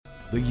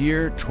The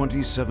year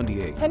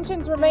 2078.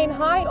 Tensions remain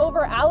high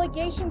over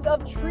allegations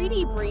of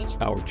treaty breach.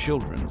 Our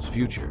children's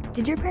future.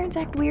 Did your parents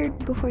act weird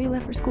before you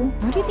left for school?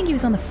 What do you think he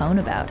was on the phone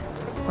about?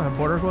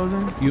 Border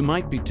closing? You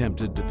might be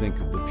tempted to think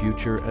of the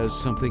future as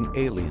something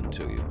alien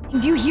to you.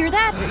 Do you hear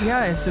that?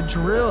 Yeah, it's a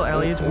drill,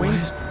 Ellie. It's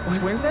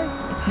Wednesday?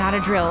 It's not a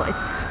drill.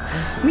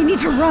 We need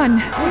to run. We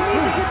need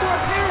to get to our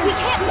parents. We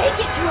can't make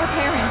it to our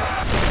parents.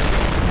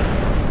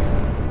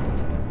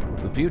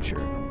 The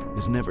future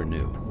is never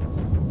new,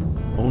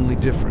 only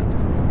different.